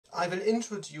I will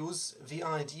introduce the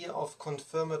idea of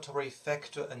confirmatory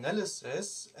factor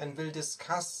analysis and will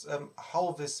discuss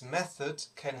how this method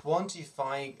can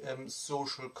quantify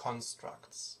social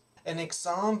constructs. An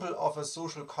example of a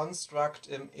social construct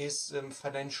is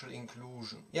financial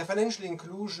inclusion. Yeah, financial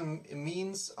inclusion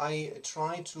means I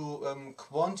try to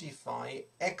quantify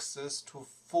access to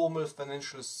formal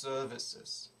financial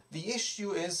services. The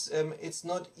issue is it's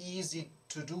not easy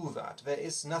to do that. There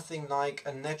is nothing like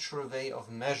a natural way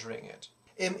of measuring it.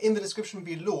 In the description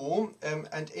below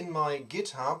and in my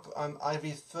GitHub I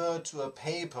refer to a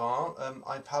paper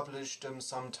I published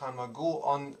some time ago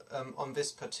on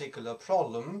this particular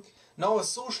problem. Now a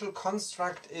social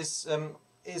construct is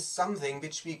something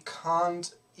which we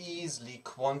can't easily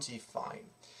quantify.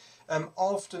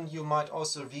 Often you might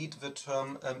also read the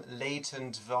term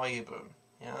latent variable.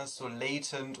 Yeah, so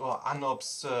latent or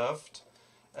unobserved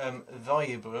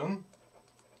variable,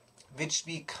 which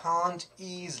we can't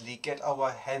easily get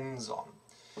our hands on.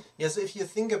 Yes, if you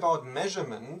think about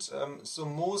measurement, so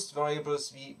most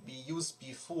variables we used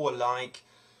before, like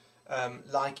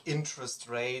interest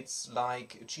rates,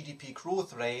 like GDP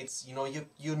growth rates,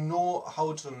 you know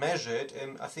how to measure it,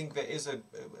 and I think there is a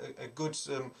good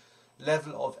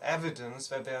level of evidence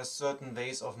that there are certain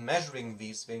ways of measuring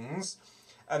these things,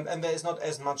 and there is not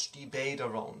as much debate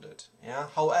around it. Yeah,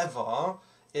 however,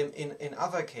 in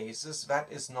other cases that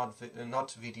is not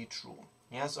really true.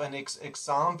 Yeah, so an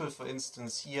example, for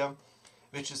instance, here,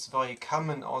 which is very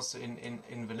common also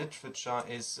in the literature,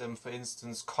 is for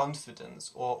instance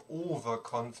confidence or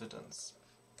overconfidence.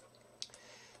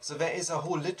 So there is a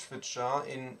whole literature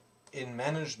in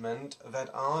management that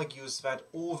argues that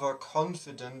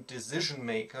overconfident decision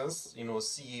makers,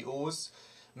 CEOs,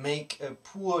 make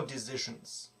poor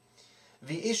decisions.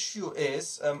 The issue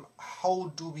is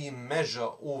how do we measure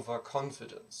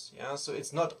overconfidence? Yeah, so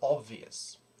it's not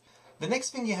obvious. The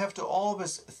next thing you have to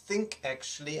always think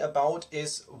actually about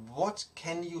is what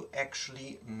can you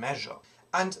actually measure?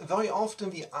 And very often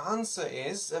the answer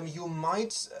is you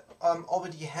might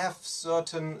already have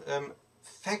certain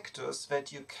factors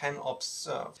that you can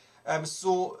observe.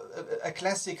 So a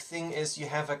classic thing is you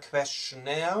have a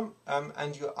questionnaire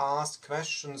and you ask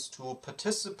questions to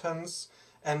participants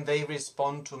and they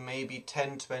respond to maybe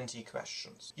 10-20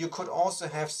 questions. You could also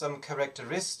have some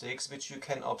characteristics which you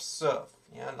can observe,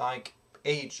 yeah, like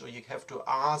age, or you have to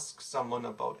ask someone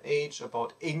about age,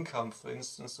 about income, for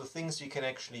instance, so things you can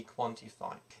actually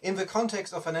quantify. In the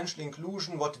context of financial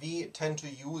inclusion, what we tend to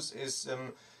use is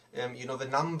the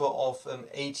number of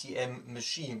ATM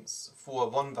machines for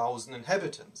 1,000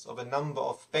 inhabitants, or the number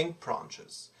of bank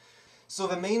branches. So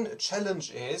the main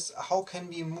challenge is how can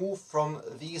we move from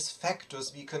these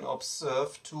factors we can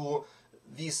observe to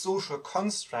the social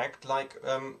construct like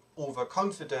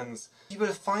overconfidence. You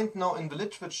will find now in the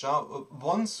literature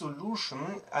one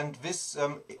solution, and this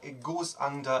goes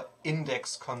under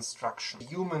index construction.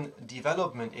 Human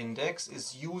Development Index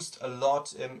is used a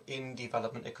lot in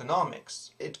development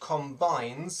economics. It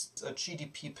combines a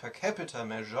GDP per capita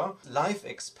measure, life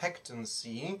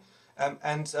expectancy,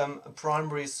 and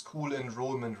primary school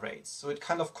enrollment rates. So it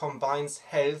kind of combines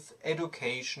health,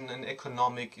 education and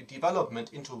economic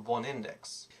development into one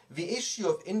index. The issue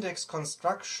of index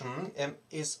construction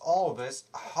is always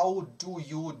how do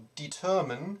you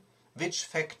determine which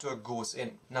factor goes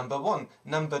in? Number one.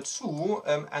 Number two,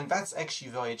 and that's actually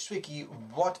very tricky,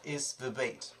 what is the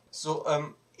weight?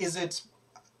 So is it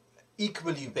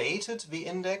equally weighted, the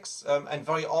index? And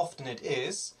very often it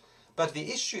is. But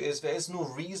the issue is there is no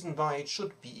reason why it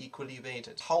should be equally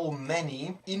weighted. How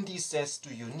many indices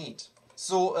do you need?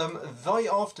 So very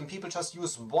often people just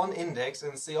use one index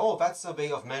and say, oh, that's a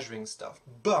way of measuring stuff.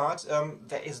 But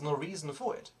there is no reason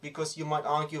for it, because you might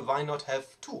argue, why not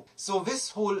have two? So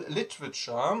this whole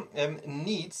literature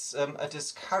needs a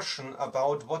discussion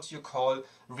about what you call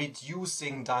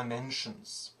reducing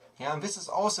dimensions. Yeah, and this is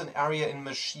also an area in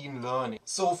machine learning.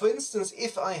 So for instance,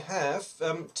 if I have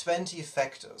 20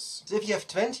 factors, so if you have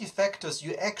 20 factors,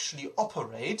 you actually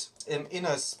operate in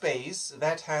a space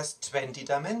that has 20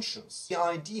 dimensions. The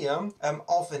idea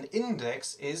of an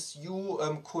index is you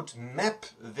could map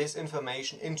this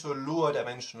information into a lower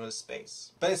dimensional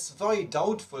space. But it's very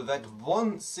doubtful that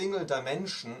one single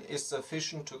dimension is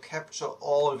sufficient to capture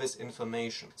all this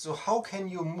information. So how can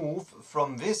you move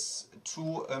from this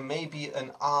to maybe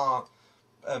an R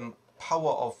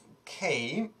power of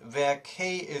k, where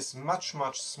k is much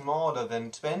smaller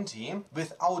than 20,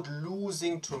 without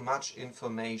losing too much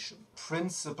information.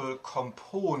 Principal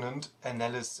component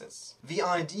analysis. The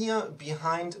idea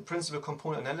behind principal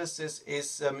component analysis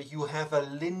is you have a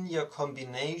linear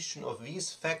combination of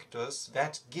these factors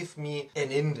that give me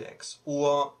an index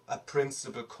or a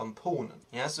principal component.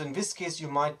 Yeah, so in this case you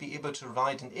might be able to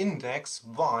write an index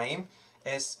y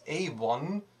as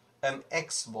a1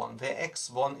 x1, where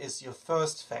x1 is your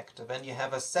first factor. Then you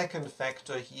have a second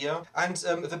factor here, and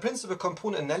the principal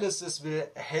component analysis will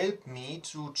help me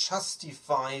to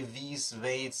justify these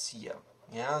weights here.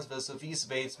 Yeah, so these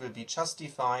weights will be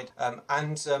justified,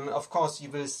 and of course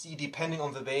you will see, depending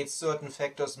on the weights, certain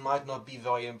factors might not be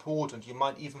very important. You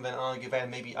might even then argue, well,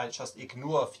 maybe I just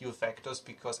ignore a few factors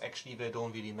because actually they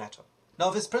don't really matter. Now,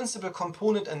 this principal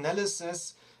component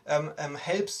analysis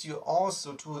helps you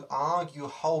also to argue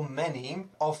how many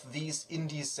of these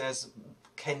indices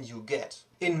can you get.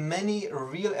 In many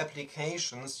real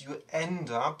applications you end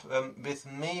up with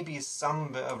maybe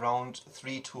somewhere around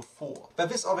 3 to 4. But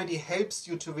this already helps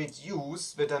you to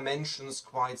reduce the dimensions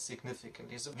quite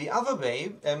significantly. So the other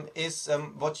way is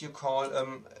what you call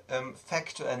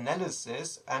factor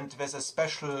analysis, and there's a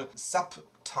special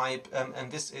subtype,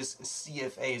 and this is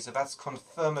CFA, so that's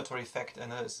confirmatory factor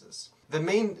analysis. The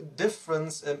main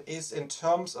difference is in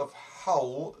terms of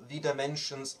how the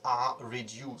dimensions are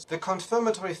reduced. The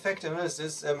confirmatory factor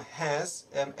analysis has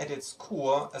at its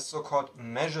core a so-called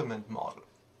measurement model.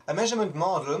 A measurement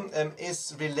model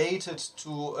is related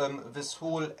to this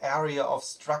whole area of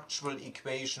structural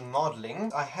equation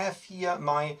modeling. I have here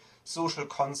my social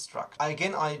construct.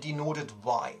 Again, I denoted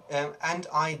y, and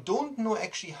I don't know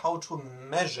actually how to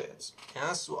measure it.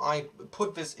 Yeah, so I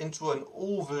put this into an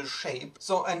oval shape.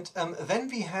 So, and then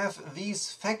we have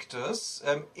these factors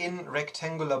in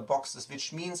rectangular boxes,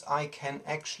 which means I can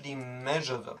actually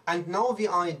measure them. And now the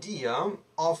idea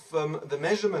of the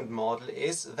measurement model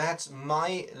is that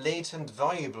my latent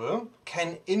variable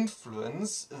can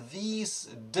influence these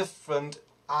different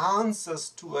answers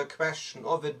to a question,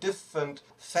 or the different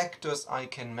factors I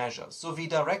can measure. So the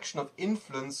direction of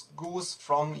influence goes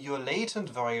from your latent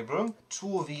variable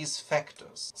to these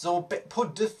factors. So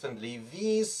put differently,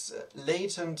 these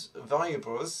latent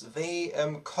variables, they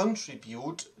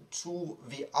contribute to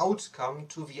the outcome,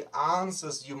 to the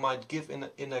answers you might give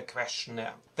in a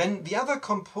questionnaire. Then the other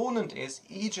component is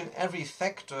each and every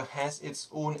factor has its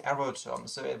own error term.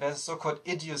 So there's a so-called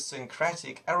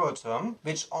idiosyncratic error term,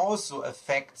 which also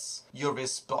affects your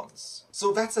response.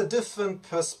 So that's a different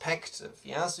perspective.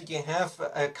 Yeah, so you have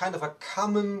a kind of a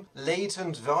common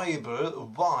latent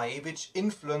variable y, which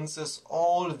influences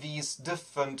all these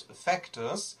different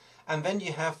factors, and then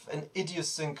you have an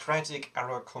idiosyncratic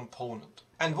error component.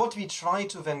 And what we try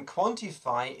to then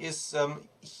quantify is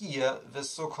here the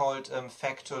so-called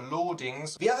factor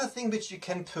loadings. The other thing which you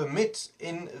can permit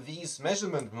in these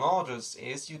measurement models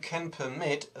is you can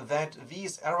permit that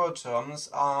these error terms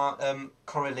are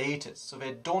correlated, so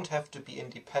they don't have to be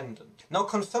independent. Now,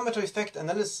 confirmatory factor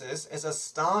analysis as a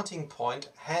starting point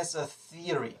has a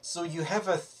theory. So you have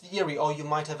a theory, or you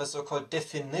might have a so-called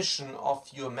definition of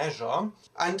your measure,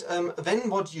 and then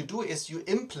what you do is you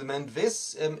implement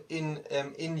this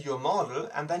in your model,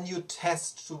 and then you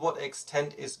test to what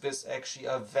extent is this actually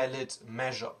a valid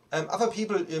measure. Other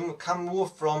people come more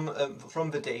from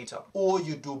the data, or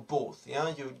you do both.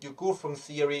 Yeah, you go from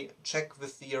theory, check the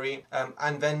theory,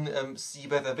 and then see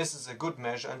whether this is a good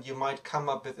measure, and you might come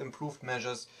up with improved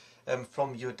measures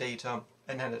from your data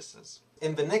analysis.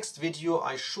 In the next video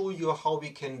I show you how we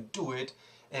can do it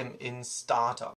in Stata.